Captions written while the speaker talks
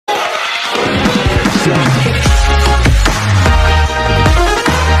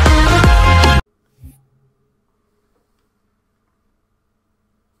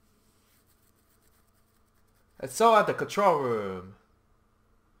It's all at the control room.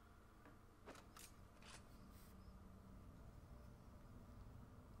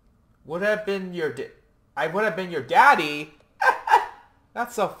 Would have been your I would have been your daddy.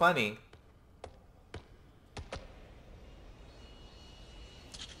 That's so funny.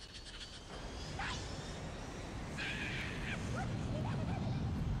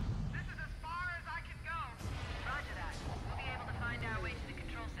 This is as far as I can go. Roger that. We'll be able to find our way to the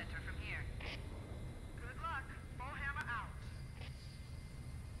control center from here. Good luck. Bowhammer out.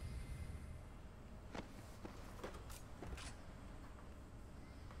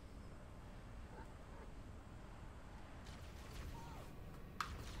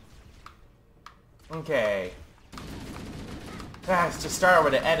 Okay. Let's just start over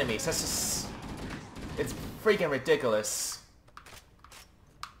the enemies. That's just... It's freaking ridiculous.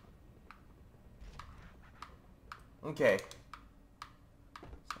 Okay.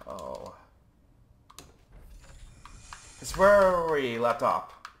 So... It's where we left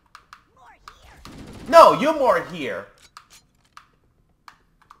off. No, you more here!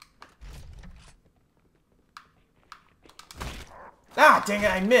 Ah, dang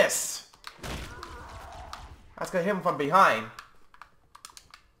it, I missed! I was gonna hit him from behind.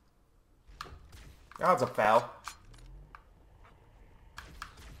 That was a foul.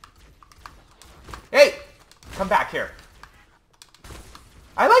 Hey! Come back here.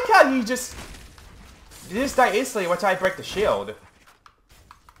 I like how you just die instantly once I break the shield.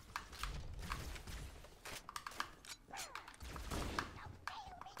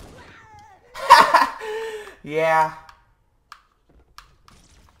 Yeah.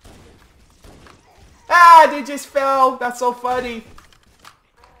 Ah, they just fell. That's so funny.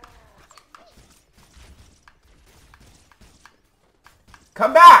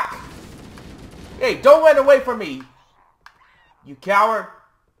 Come back! Hey, don't run away from me. You coward.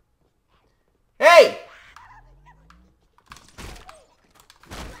 Hey!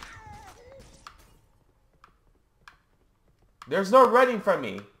 There's no running from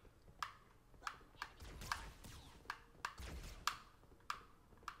me.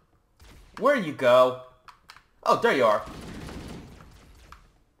 Where you go? Oh, there you are.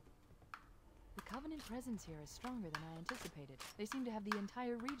 The Covenant presence here is stronger than I anticipated. They seem to have the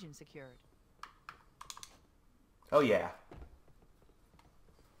entire region secured. Oh, yeah.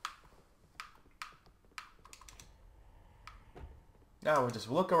 Now we'll just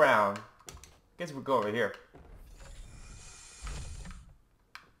look around. Guess we'll go over here.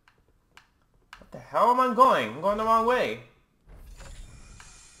 What the hell am I going? I'm going the wrong way.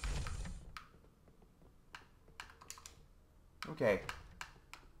 Okay.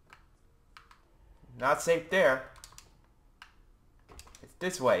 Not safe there. It's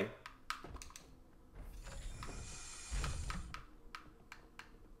this way.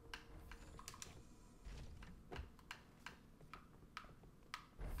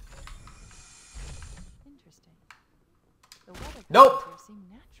 Interesting. The weather Nope. patterns here seem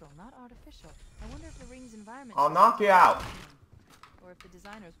natural, not artificial. I wonder if the ring's environment... I'll knock you out. Or if the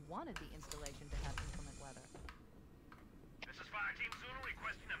designers wanted the installation to have inclement weather. This is Fire Team Zulu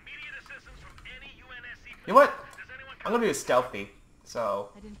requesting immediate assistance from any UNSC. You know what? Does anyone I'm gonna be stealthy. So...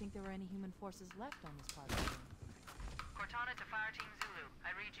 I didn't think there were any human forces left on this part of the room. Cortana to Fire Team Zulu.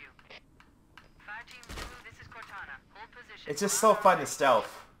 I read you. Fire Team Zulu, this is Cortana. Hold position. It's just so fun to stealth.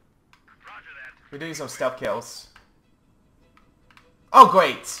 Roger that. We're doing some stealth kills. Oh,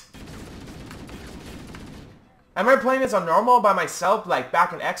 great! I remember playing this on normal by myself, like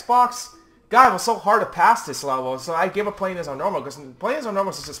back in Xbox. God, it was so hard to pass this level, so I gave up playing this on normal, because playing this on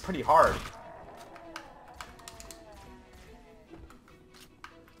normal is just pretty hard.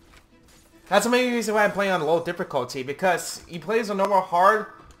 That's the main reason why I'm playing on low difficulty, because you play this on normal hard,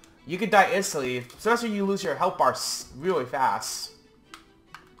 you can die instantly, especially if you lose your health bar really fast.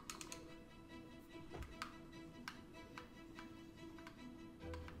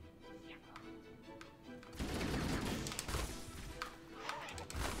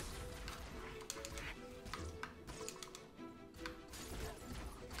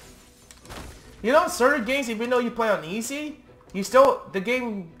 You know, certain games, even though you play on easy, you still, the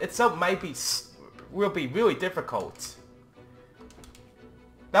game itself will be really difficult.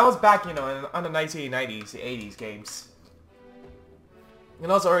 That was back, you know, on the 1990s, the 80s games.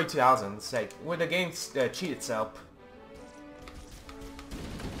 And also early 2000s, like, when the games cheat itself.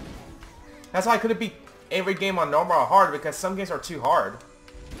 That's why I couldn't beat every game on normal or hard, because some games are too hard.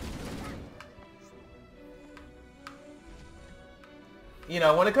 You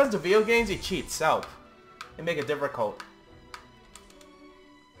know, when it comes to video games, you cheat self. And make it difficult.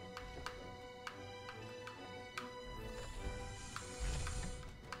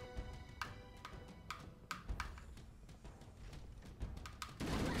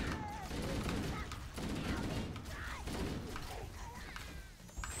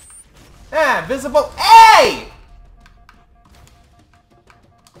 Ah, visible. Hey!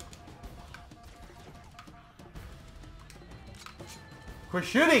 We're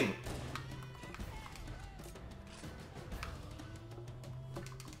shooting.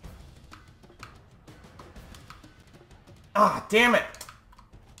 Ah, damn it.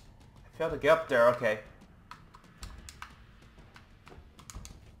 I failed to get up there. Okay.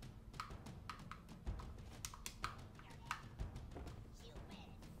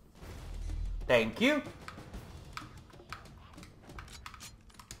 Thank you.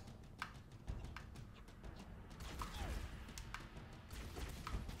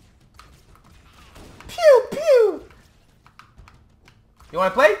 Pew pew. You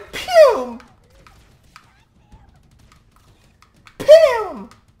want to play? Pew. Pew.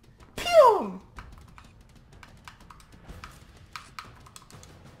 Pew.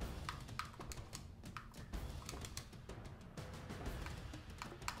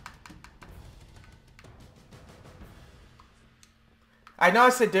 I know I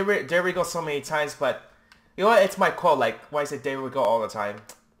said there we go so many times, but you know what? It's my quote. Like, why I say there we go all the time.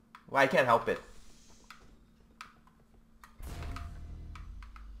 Well, I can't help it.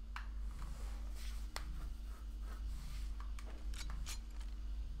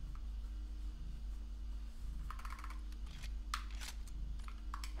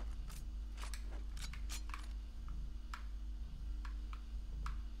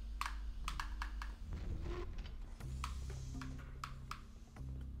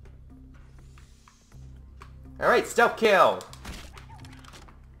 Alright, stealth kill!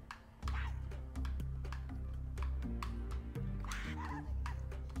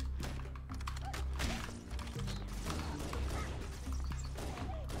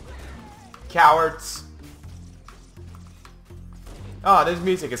 Cowards! Oh, this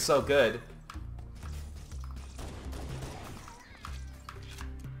music is so good.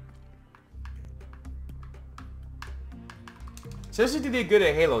 Seriously, did good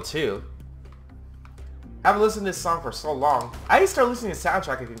at Halo 2. I haven't listened to this song for so long. I need to start listening to the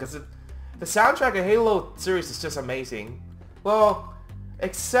soundtrack again because the soundtrack of Halo series is just amazing. Well,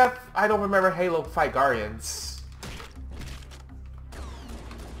 except I don't remember Ep.5 Guardians.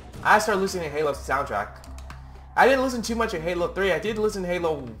 I started listening to Halo's soundtrack. I didn't listen too much in Halo 3. I did listen to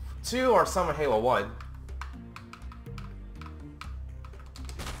Halo 2 or some of Halo 1.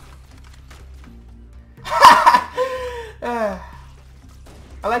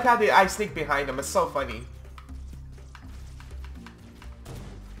 I like how I sneak behind them. It's so funny.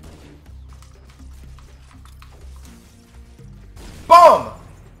 Boom!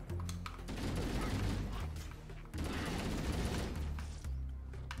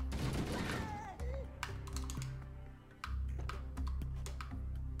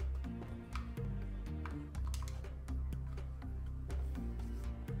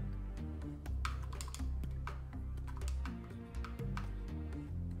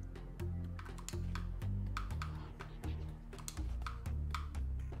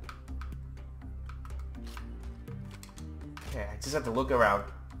 Okay, I just have to look around.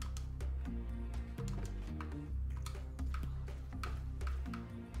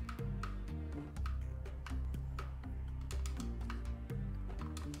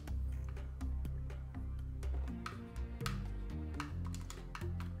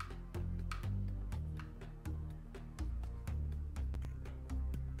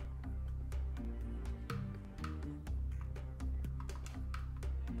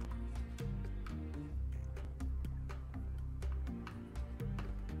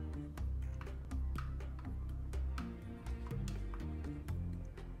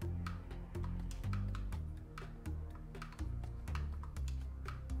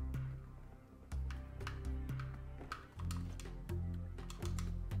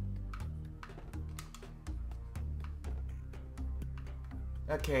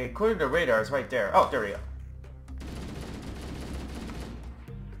 Okay, according to the radar, it's right there. Oh, there we go.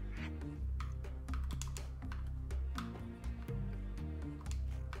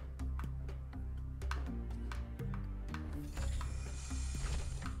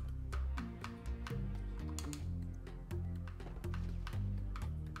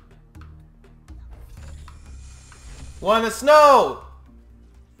 Want the snow?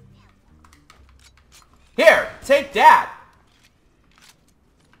 Here, take that.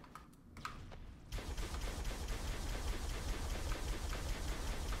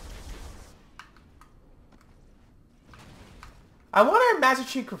 I wonder if Master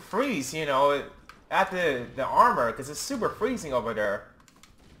Chief could freeze, you know, at the armor, because it's super freezing over there.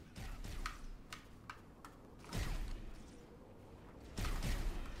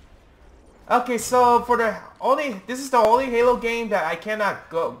 Okay, so for this is the only Halo game that I cannot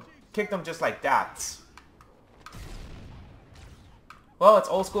go kick them just like that. Well, it's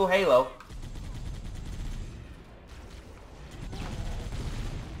old school Halo.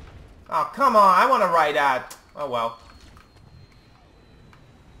 Oh, come on, I want to ride that. Oh well.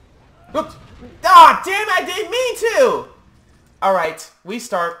 Oops. Ah, damn, I didn't mean to! Alright, we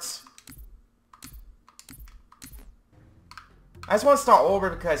start. I just want to start over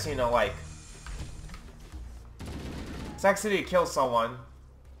because, you know, like, it's actually to kill someone.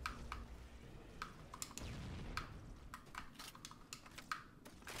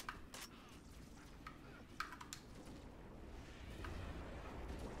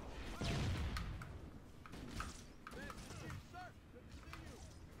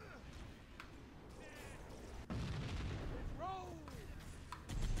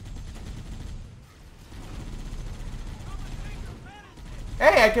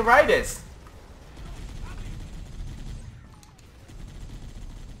 Hey, I can ride this!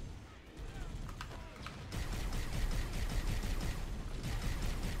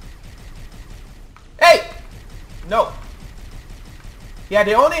 Hey! No. Yeah,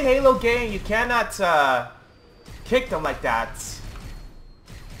 the only Halo game you cannot kick them like that.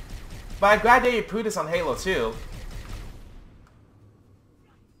 But I'm glad that you put this on Halo 2.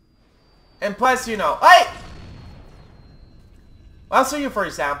 And plus, you know... Hey! I'll show you for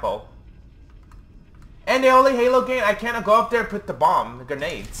example. And the only Halo game I cannot go up there and put the bomb, the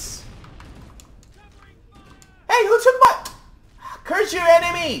grenades. Hey, who took my... Curse your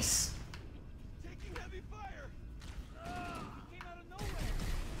enemies!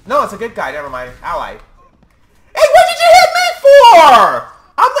 No, it's a good guy, never mind. Ally. Hey, what did you hit me for?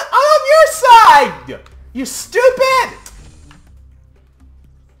 I'm on your side! You stupid!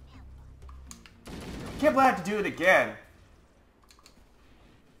 Can't believe I have to do it again.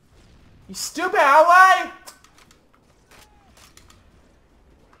 You stupid ally!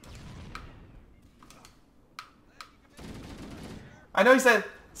 I know he said,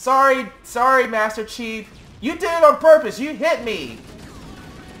 sorry, Master Chief. You did it on purpose. You hit me.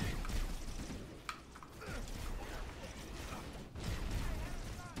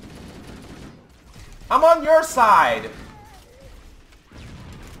 I'm on your side.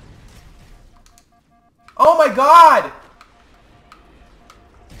 Oh my god!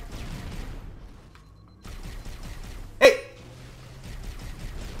 Hey!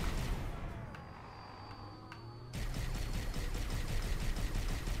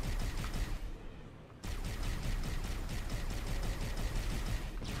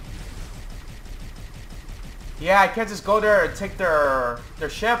 Yeah, I can't just go there and take their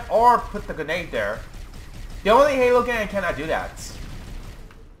ship or put the grenade there. The only Halo game I cannot do that.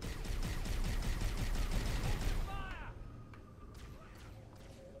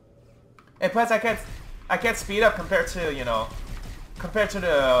 And plus I can't speed up compared to, you know, compared to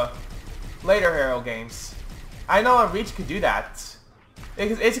the later Halo games. I know Reach could do that.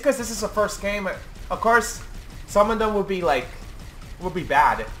 It's because this is the first game. Of course, some of them will be like, will be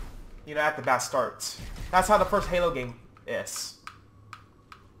bad, you know, at the bad start. That's how the first Halo game is.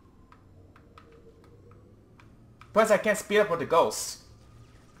 Plus, I can't speed up with the ghosts.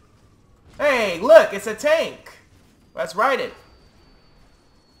 Hey, look, it's a tank. Let's ride it.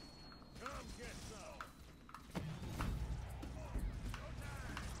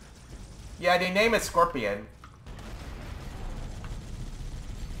 Yeah, they name it Scorpion.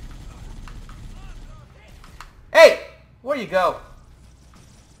 Hey, where you go?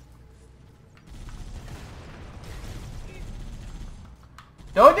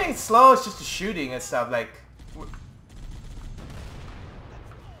 The only thing slow is just the shooting and stuff, like...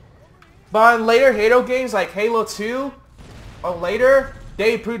 But in later Halo games, like Halo 2, or later,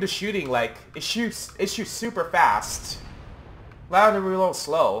 they improved the shooting, like, it shoots super fast. Allowed to reload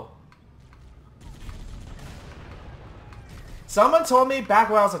slow. Someone told me back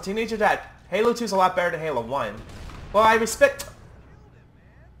when I was a teenager that Halo 2 is a lot better than Halo 1. Well, I respect...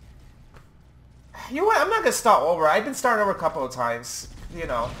 You know what, I'm not gonna start over. I've been starting over a couple of times. You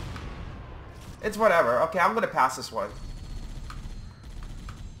know. It's whatever. Okay, I'm gonna pass this one.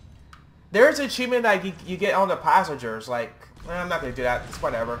 There's an achievement that you get on the passengers, like... I'm not gonna do that. It's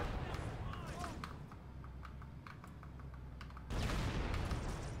whatever.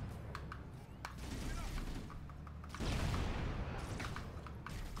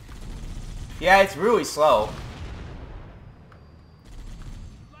 Yeah, it's really slow.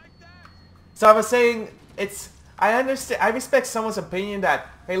 So I was saying, I understand. I respect someone's opinion that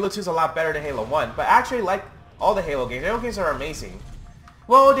Halo 2 is a lot better than Halo 1, but I actually like all the Halo games. Halo games are amazing.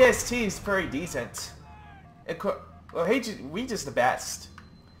 Well, ODST is very decent. Well, Reach is the best.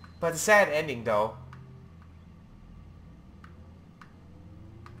 But it's a sad ending, though.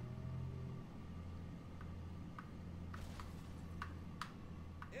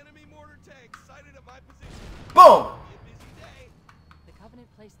 Enemy mortar tank sighted at my position. Boom! Be a busy day. The Covenant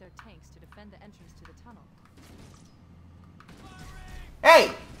placed their tanks to defend the entrance to the tunnel.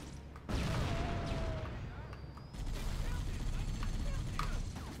 Hey!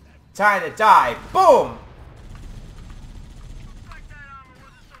 Time to die. Boom!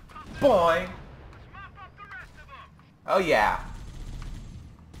 Boing. Oh yeah.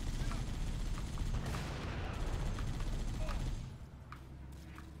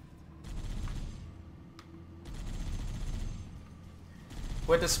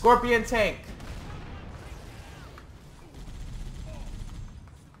 With the Scorpion tank.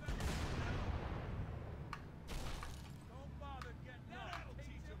 Don't bother getting up.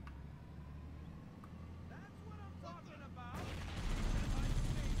 Teach 'em. That's what I'm talking about.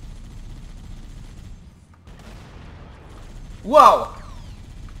 Whoa!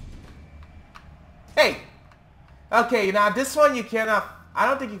 Hey! Okay, now this one you cannot... I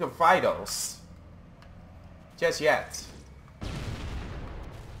don't think you can fry those. Just yet. That's the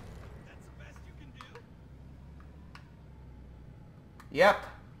best you can do. Yep.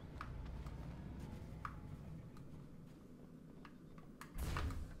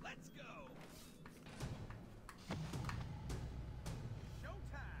 Let's go.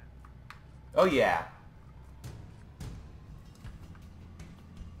 Showtime. Oh yeah.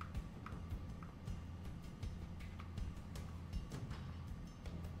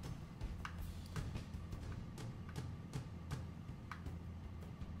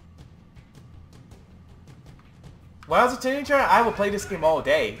 When I was a teenager, I would play this game all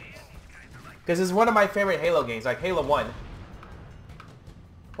day. Because it's one of my favorite Halo games, like Halo 1.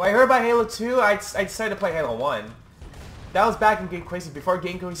 When I heard about Halo 2, I decided to play Halo 1. That was back in Game Crazy, before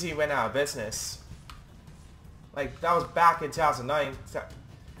Game Crazy went out of business. Like, that was back in 2009.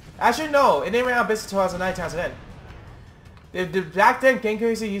 Actually, no, it didn't went out of business in 2009, 2010. Back then, Game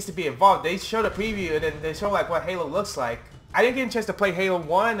Crazy used to be involved. They showed a preview, and then they showed, like, what Halo looks like. I didn't get a chance to play Halo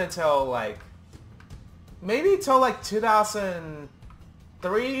 1 until, like... Maybe until like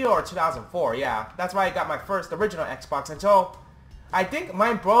 2003 or 2004, yeah. That's why I got my first original Xbox until... I think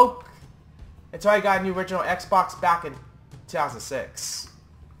mine broke until I got a new original Xbox back in 2006.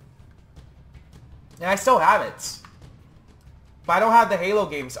 And I still have it. But I don't have the Halo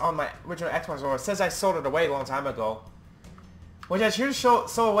games on my original Xbox anymore since I sold it away a long time ago. Which I should have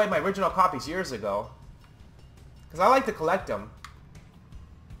sold away my original copies years ago. Because I like to collect them.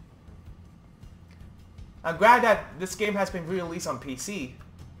 I'm glad that this game has been re-released on PC.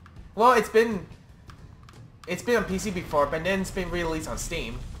 Well, it's been on PC before, but then it's been re-released on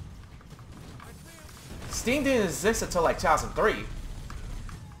Steam. Steam didn't exist until like 2003.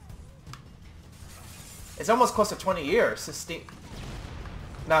 It's almost close to 20 years since Steam...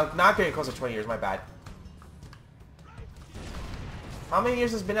 No, not getting close to 20 years, my bad. How many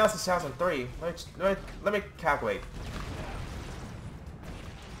years has it been out since 2003? Let me calculate.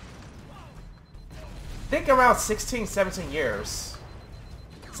 I think around 16, 17 years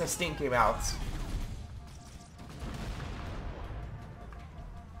since Steam came out.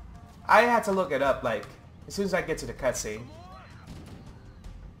 I had to look it up, like, as soon as I get to the cutscene.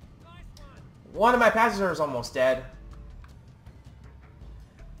 One of my passengers is almost dead.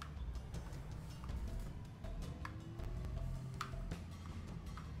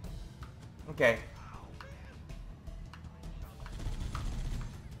 Okay.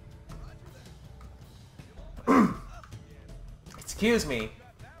 Excuse me.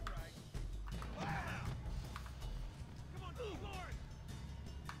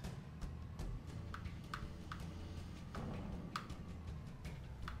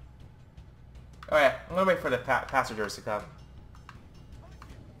 Alright, I'm gonna wait for the passengers to come.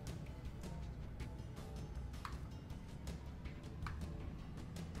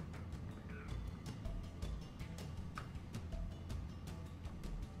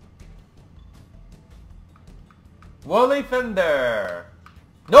 Woolly Fender!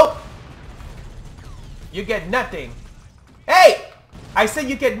 Nope! You get nothing! Hey! I said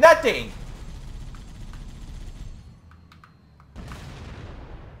you get nothing!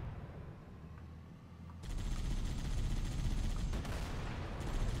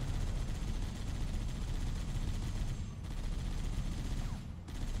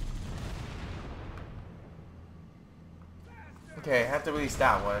 Okay, I have to release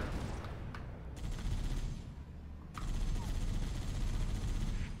that one.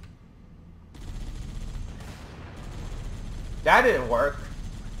 That didn't work.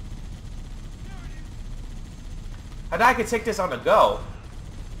 I thought I could take this on the go.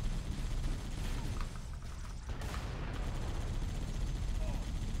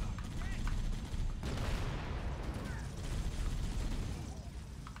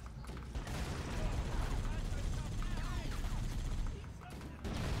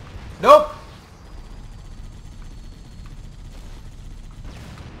 Nope.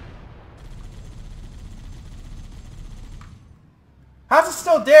 How's it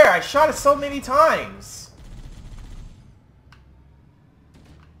still there? I shot it so many times.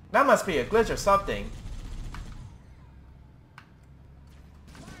 That must be a glitch or something.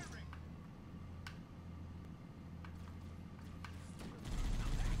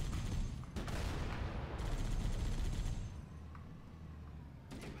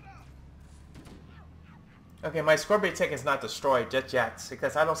 Okay, my scorpion tank is not destroyed just yet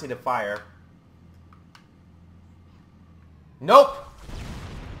because I don't see the fire. Nope.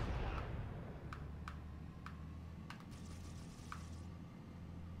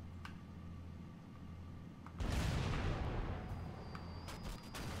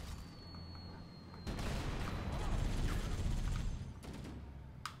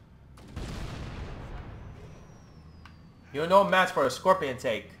 You're no match for a scorpion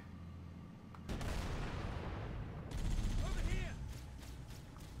tank. Over here.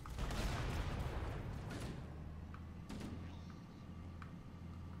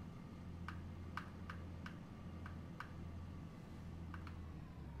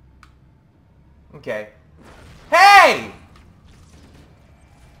 Okay. Hey!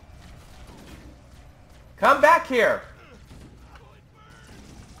 Come back here.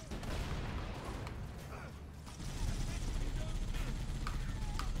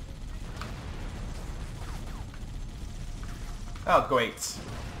 Oh, great.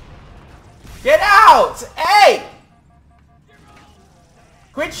 Get out! Hey!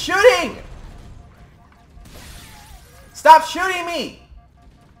 Quit shooting! Stop shooting me!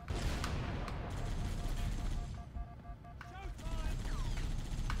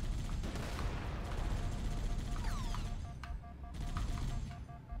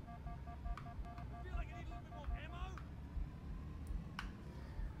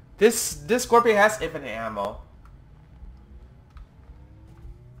 This scorpion has infinite ammo.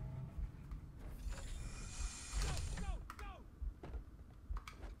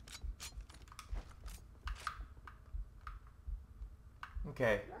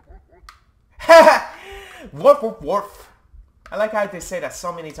 Okay. Woof woof woof. I like how they say that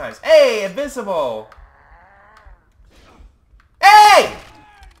so many times. Hey, invincible! Hey!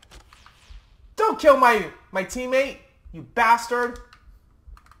 Don't kill my teammate, you bastard!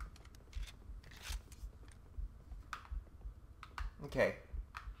 Okay.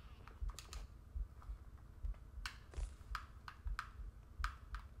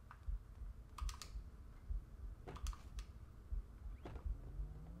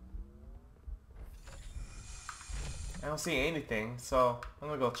 I don't see anything, so I'm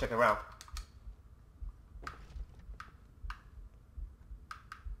gonna go check around.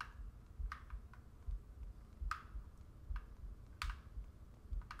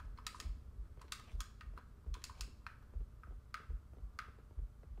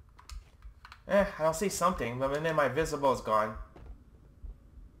 I don't see something, but then my visible is gone.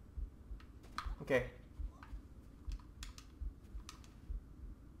 Okay.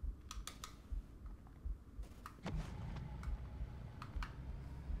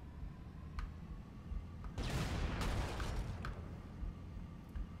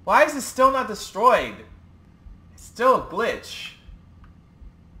 Why is it still not destroyed? It's still a glitch.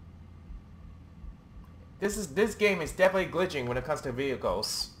 This game is definitely glitching when it comes to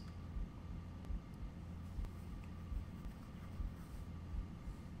vehicles.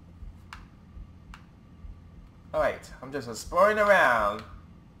 Alright, I'm just exploring around.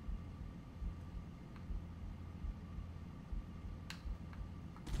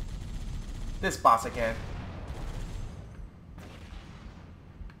 This boss again.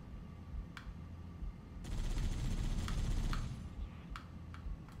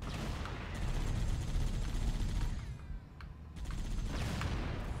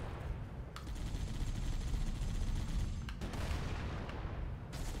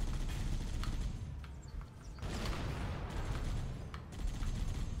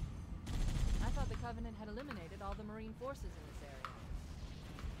 The Covenant had eliminated all the Marine forces in this area.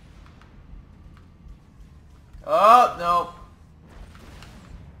 Oh, no.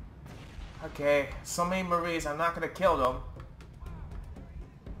 Okay, so many Marines, I'm not gonna kill them.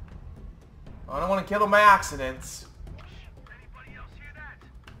 I don't want to kill them by accidents. Anybody else hear that?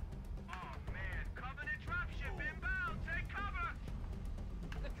 Oh man, Covenant dropship inbound. Take cover.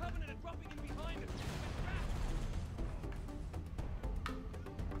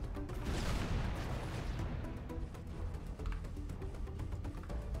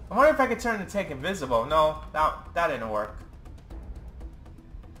 I wonder if I could turn the tank invisible. No, that didn't work.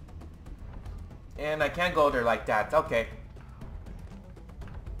 And I can't go there like that. Okay.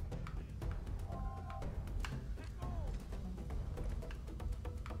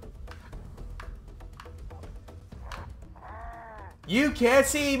 You can't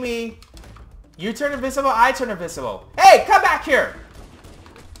see me. You turn invisible, I turn invisible. Hey, come back here.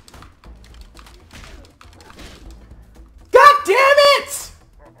 God damn it!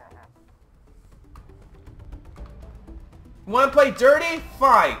 Want to play dirty?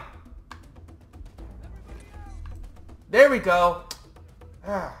 Fine. There we go.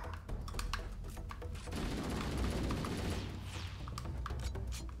 Ah.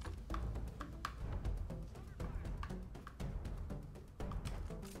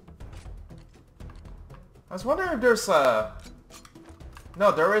 I was wondering if there's no,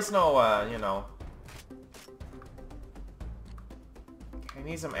 there is no you know. I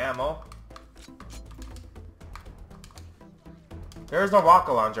need some ammo. There is no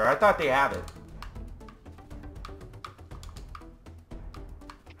rocket launcher. I thought they have it.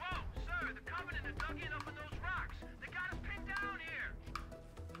 Whoa, sir, the Covenant are dug in over those rocks. They got us pinned down here.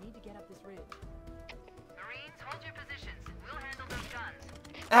 We need to get up this ridge. Marines, hold your positions. We'll handle those guns.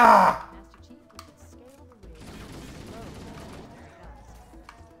 Ah! Master Chief, we can scale the ridge slow with their guns.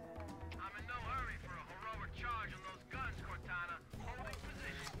 I'm in no hurry for a heroic charge on those guns, Cortana. Holding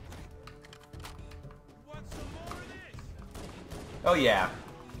position. You want some more of this? Oh yeah.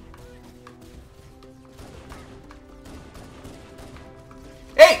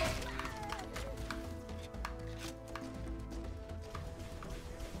 Hey!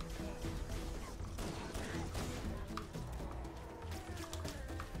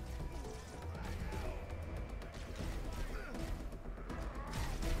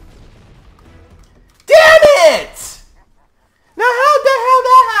 Damn it! Now how the hell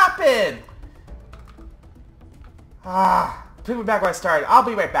that happened? Ah, put me back where I started. I'll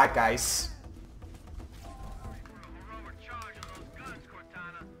be right back, guys. Heroic charge on those guns,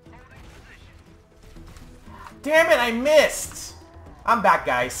 Cortana. Holding position. Damn it, I missed! I'm back,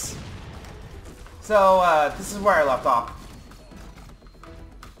 guys. So, this is where I left off.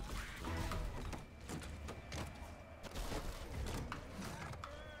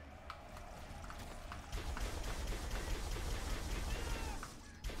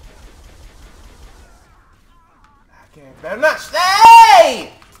 Okay, better not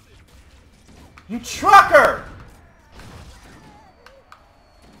stay! You trucker!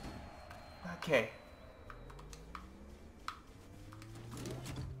 Okay.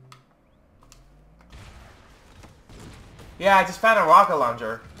 Yeah, I just found a rocket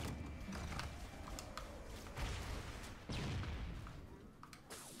launcher.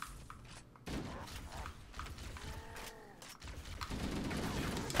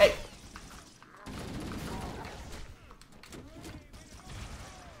 Hey!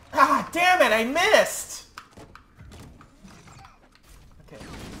 Ah, damn it, I missed! Okay.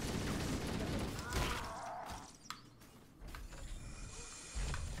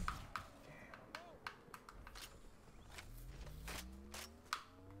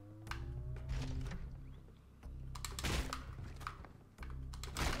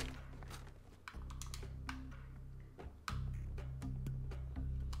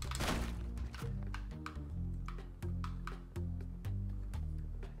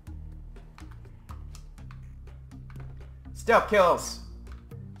 Stealth kills.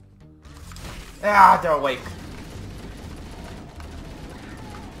 Ah, they're awake.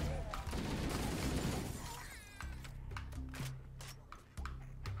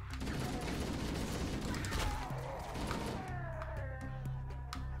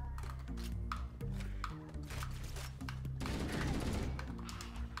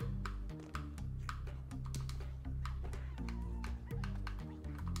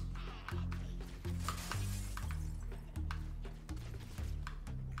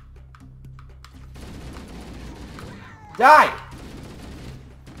 Die!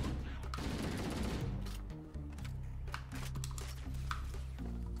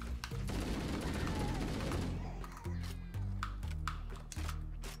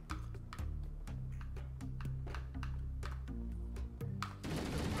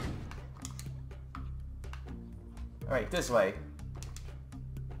 Alright, this way.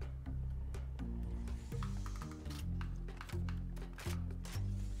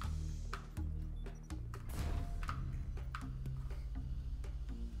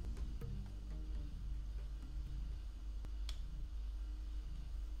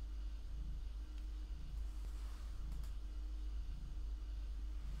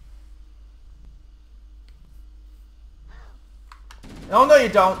 Oh, no, you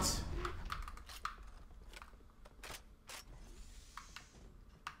don't.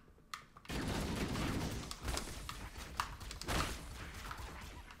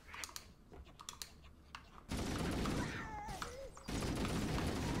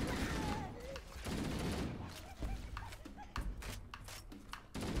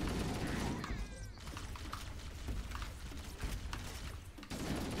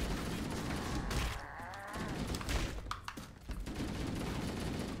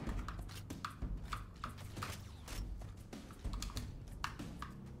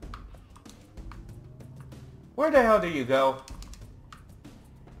 Where the hell do you go?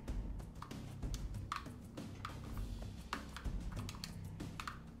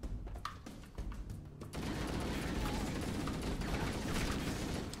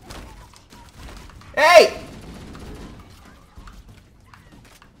 Hey!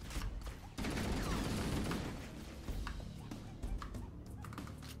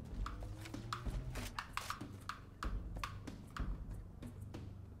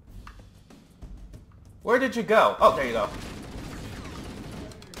 Where did you go? Oh, there you go.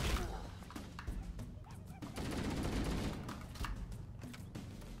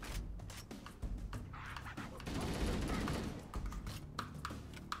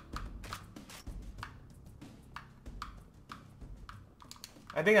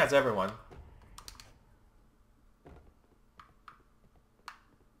 I think that's everyone.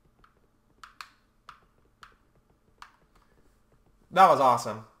 That was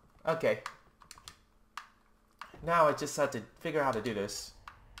awesome. Okay. Now I just have to figure out how to do this.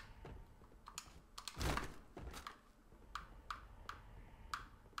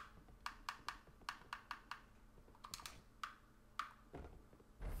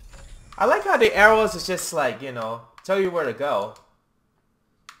 I like how the arrows is just like, you know, tell you where to go.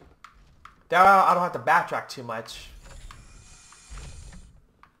 That I don't have to backtrack too much.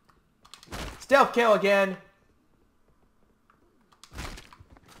 Stealth kill again.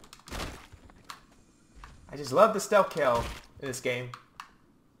 I just love the stealth kill in this game.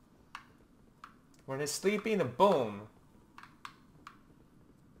 When it's sleeping, and boom.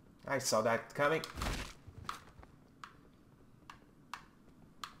 I saw that coming.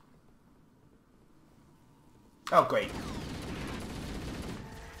 Oh, great.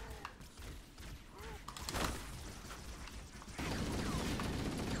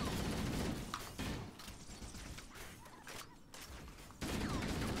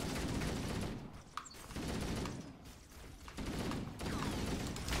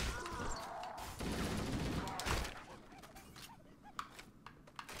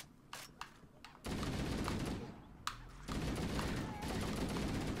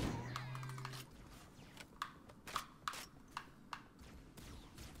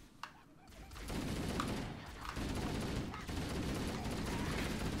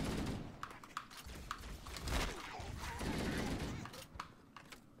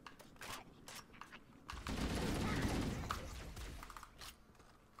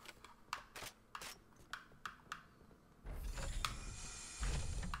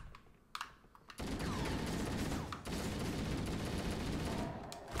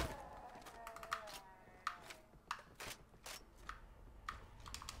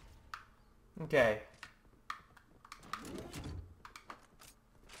 Okay.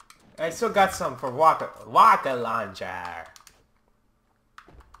 I still got some for Waka Launcher.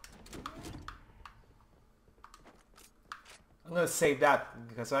 I'm gonna save that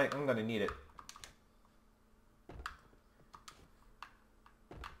because I'm gonna need it.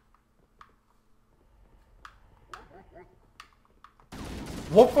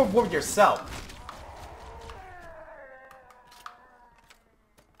 Work for work yourself.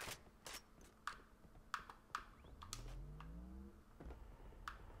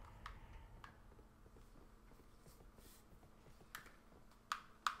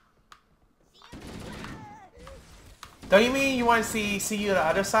 Don't you mean you want to see you on the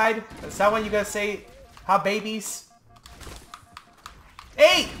other side? Is that what you gonna say? How babies?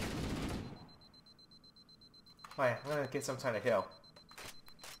 Hey! Alright, I'm gonna get some kind of heal.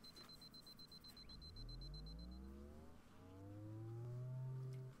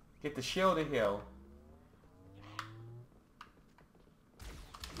 Get the shield to heal.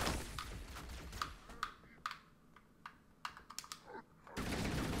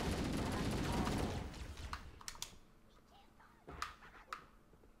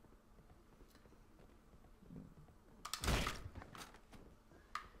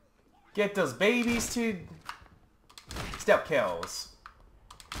 Get those babies to step kills.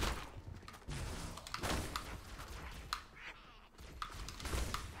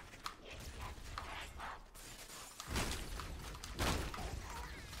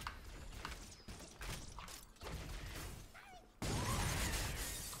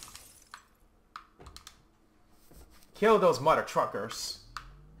 Kill those mother truckers.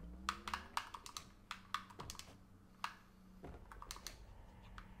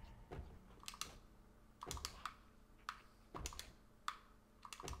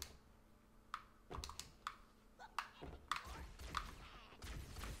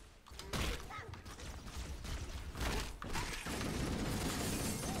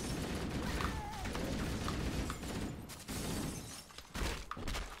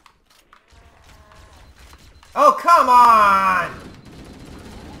 Oh, come on!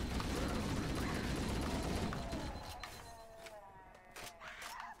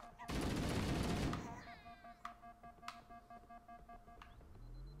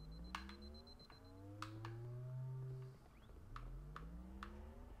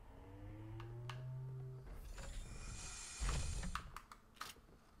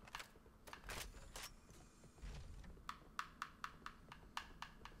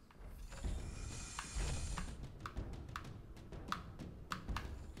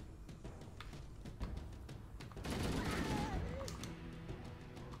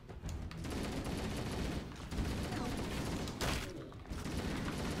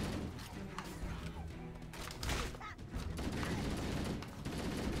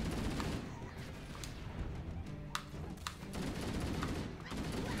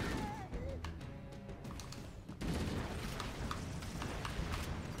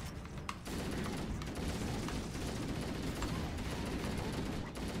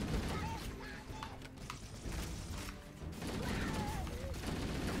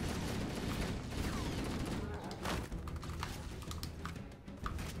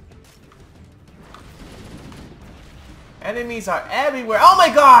 Enemies are everywhere. Oh my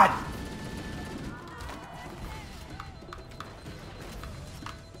god!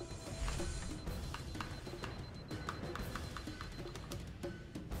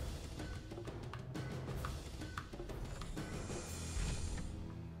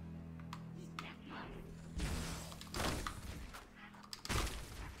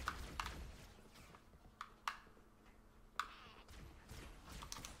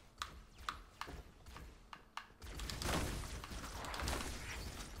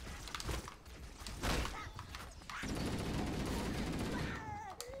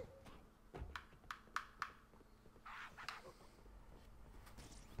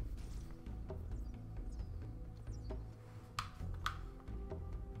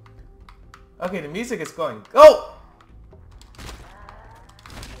 Okay, the music is going. Go!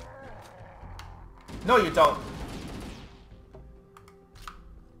 No, you don't.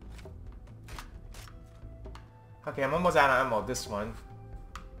 Okay, I'm almost out of ammo this one.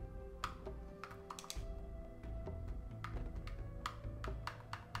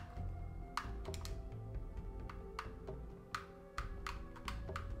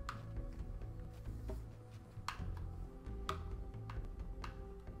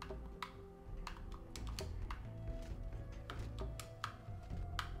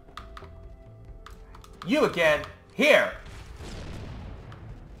 You again. Here.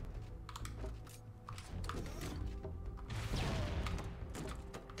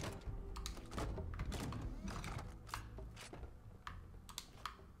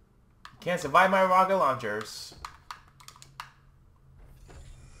 Can't survive my rocket launchers.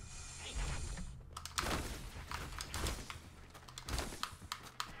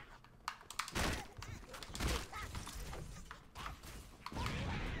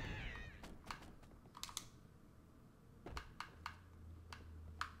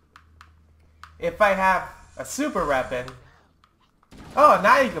 If I have a super weapon... Oh,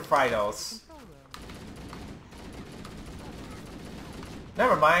 now you can fry those.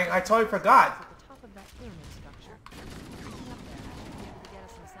 Never mind, I totally forgot. At the top of that pyramid structure.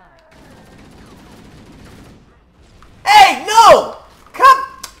 Looking up there, I should be able to get us inside. Hey, no! Come!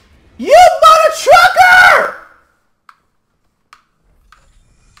 You mother trucker!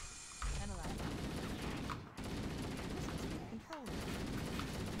 Analyze. This must be the control room.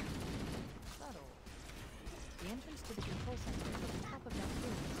 Subtle. The entrance to the control center is at the top of that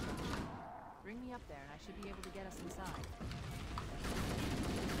pyramid structure. Bring me up there and I should be able to get us inside.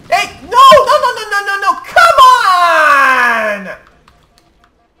 Hey, no, no, no, no, no, no, no, come on!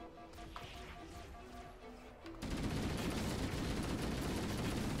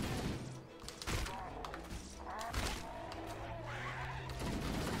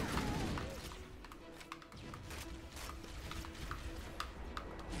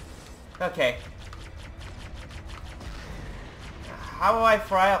 Okay. How will I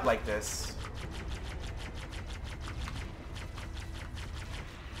fry up like this?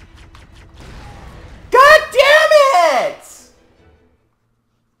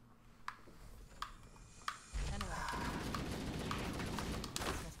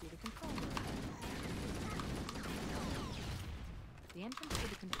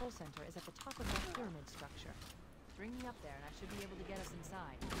 control center is at the top of that pyramid structure. Bring me up there and I should be able to get us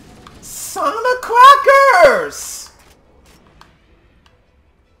inside. Son of a crackers!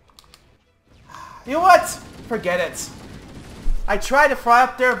 You know what? Forget it. I tried to fly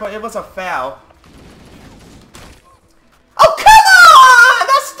up there, but it was a fail. Oh, come on!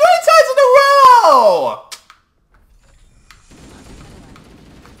 That's 3 times in a row!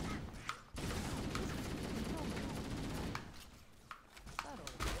 Subtle.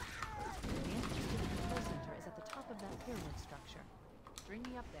 The entrance to the control center is at the top of that pyramid structure. Bring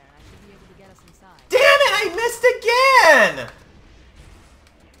me up there and I should be able to get us inside. Damn it! I missed again!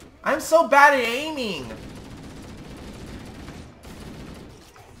 I'm so bad at aiming.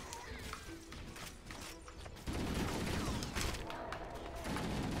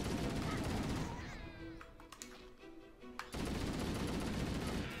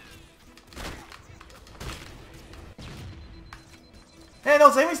 Hey,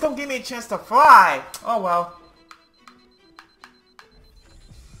 those enemies don't give me a chance to fly. Oh well.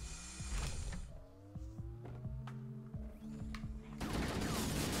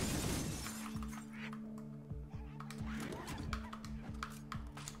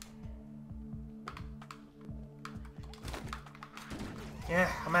 Yeah,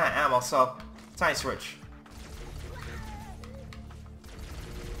 I'm out of ammo, so time to switch.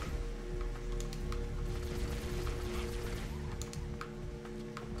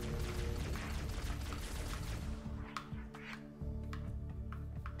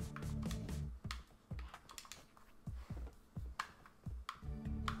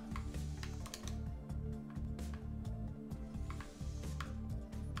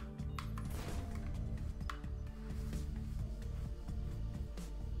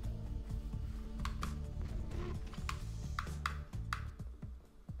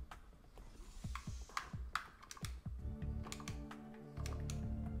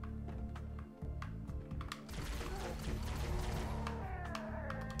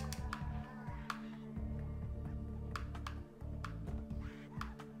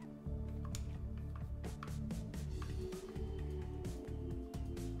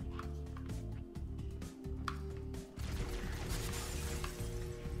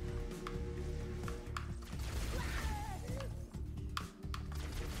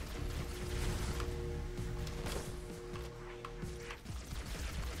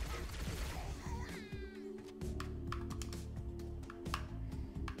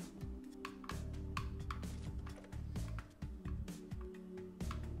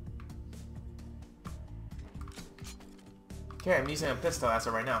 Okay, I'm using a pistol as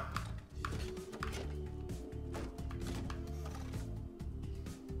of right now.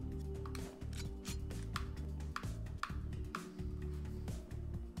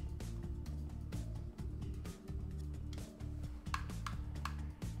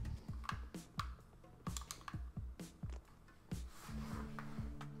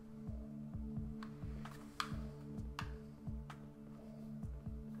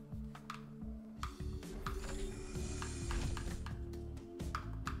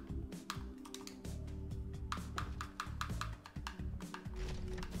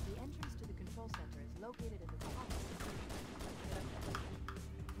 Located in the top.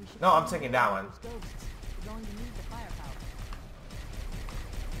 No, I'm taking that one. We're going to need the firepower.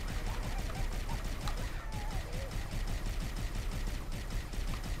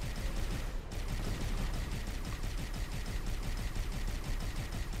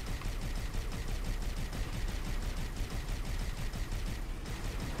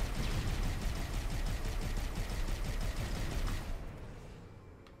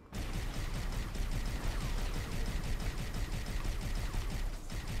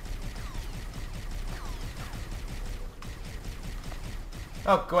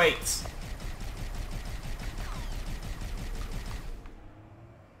 Oh, great.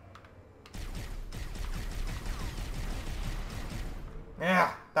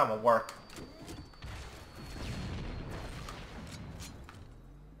 Yeah, that won't work.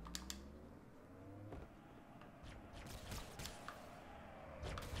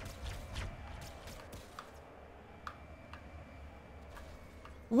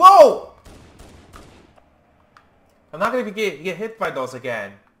 Whoa! I'm not gonna get hit by those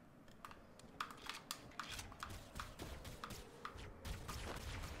again.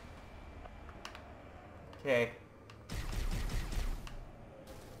 Okay.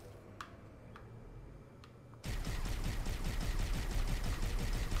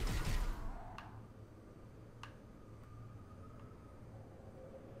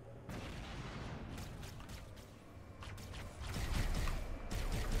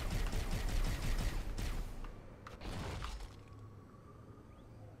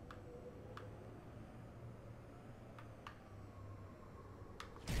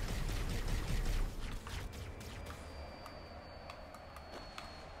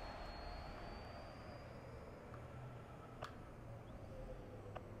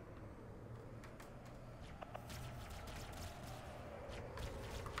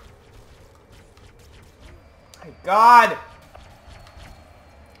 god!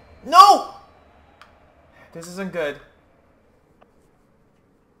 No! This isn't good.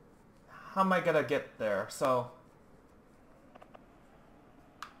 How am I gonna get there? So...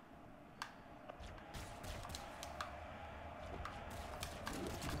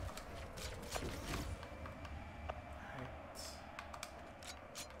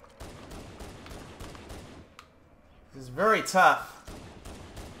 This is very tough.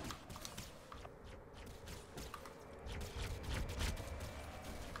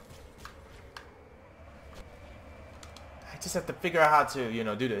 I just have to figure out how to, you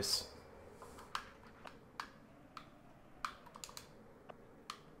know, do this.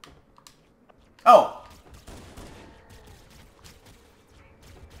 Oh!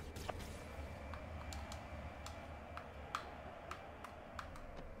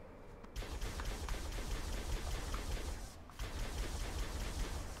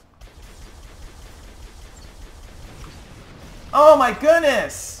 Oh my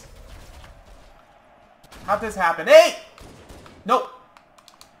goodness! How'd this happen? Hey! Nope.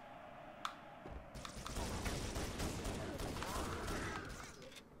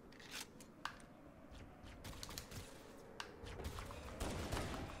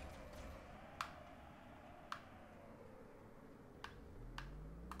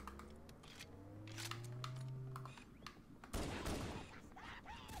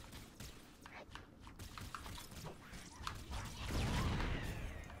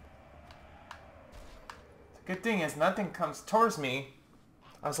 Good thing is nothing comes towards me.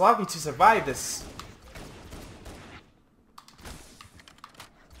 I was lucky to survive this.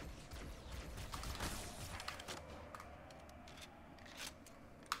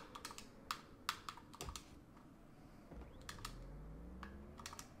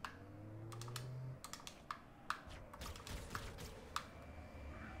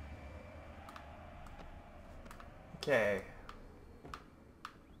 Okay.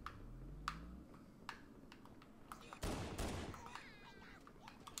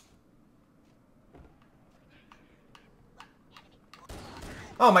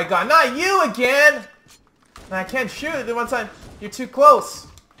 Oh my god, not you again! I can't shoot it once you're too close.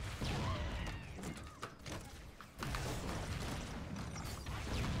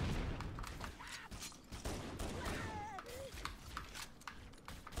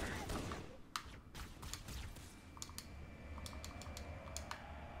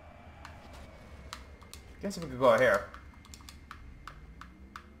 Guess we could go here.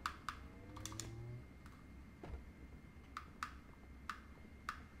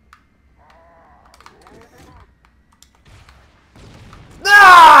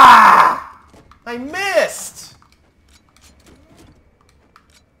 I missed!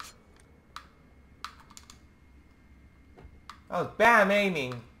 That was bad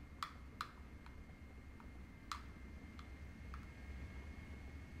aiming.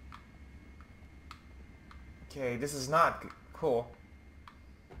 Okay, this is not cool.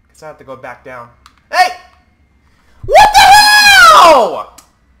 Guess I have to go back down. Hey! What the hell?!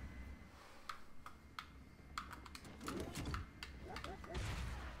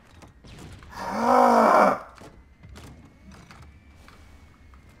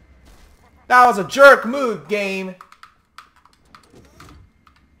 That was a jerk move, game.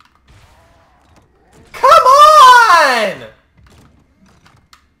 Come on!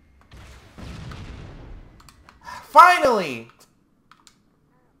 Finally!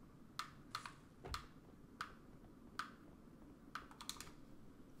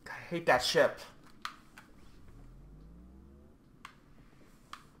 I hate that ship.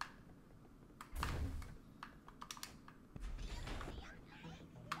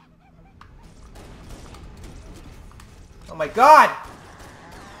 Oh my god!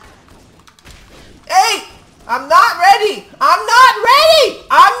 Hey! I'm not ready! I'm not ready!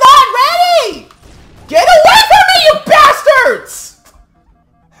 I'm not ready! Get away from me, you bastards!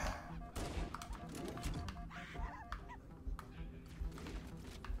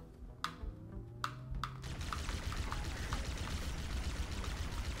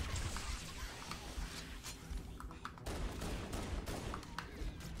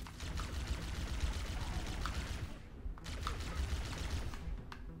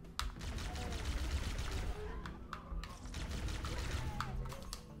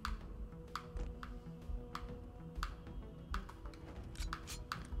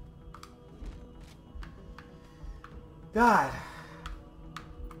 God.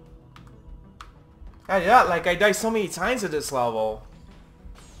 Yeah, like I died so many times at this level.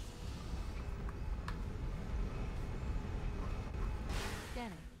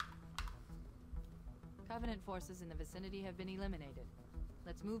 Scanning. Covenant forces in the vicinity have been eliminated.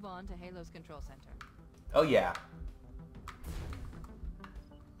 Let's move on to Halo's control center. Oh yeah.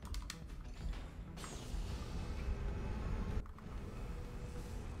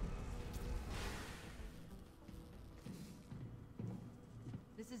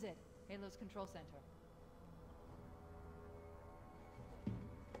 This is it. Halo's control center.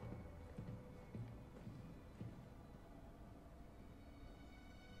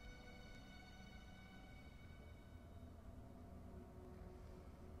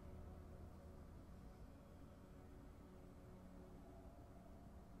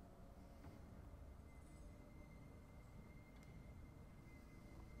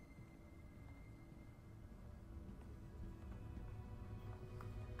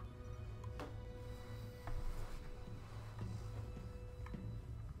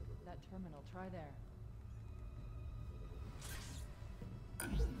 That terminal, try there.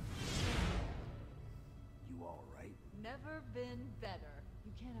 You all right? Never been better.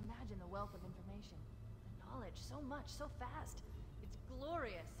 You can't imagine the wealth of information. The knowledge, so much, so fast. It's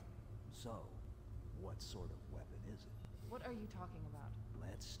glorious. So, what sort of weapon is it? What are you talking about?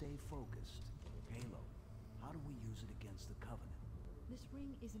 Let's stay focused. Halo, how do we use it against the Covenant? This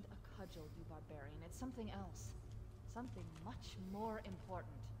ring isn't a cudgel, you barbarian. It's something else. Something much more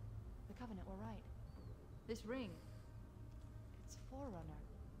important. The Covenant were right. This ring, it's Forerunner.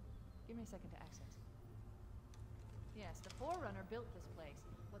 Give me a second to access. Yes, the Forerunner built this place,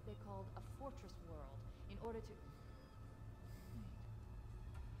 what they called a fortress world, in order to...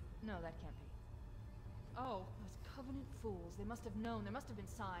 No, that can't be. Oh, those Covenant fools. They must have known. There must have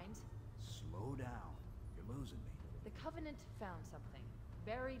been signs. Slow down. You're losing me. The Covenant found something,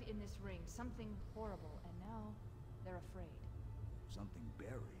 buried in this ring, something horrible, and now they're afraid. Something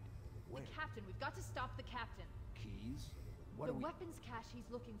buried. Where? The captain. We've got to stop the captain. Keys? What The are we... weapons cache he's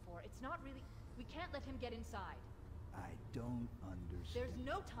looking for. It's not really... We can't let him get inside. I don't understand. There's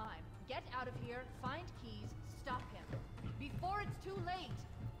no time. Get out of here, find keys, stop him. Before it's too late.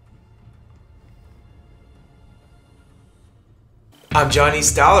 I'm Johnny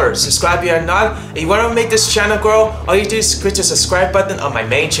Stallard. Subscribe if you're not. If you want to make this channel grow, all you do is click the subscribe button on my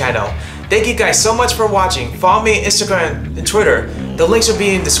main channel. Thank you guys so much for watching. Follow me on Instagram and Twitter. The links will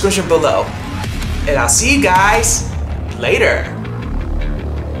be in the description below. And I'll see you guys later.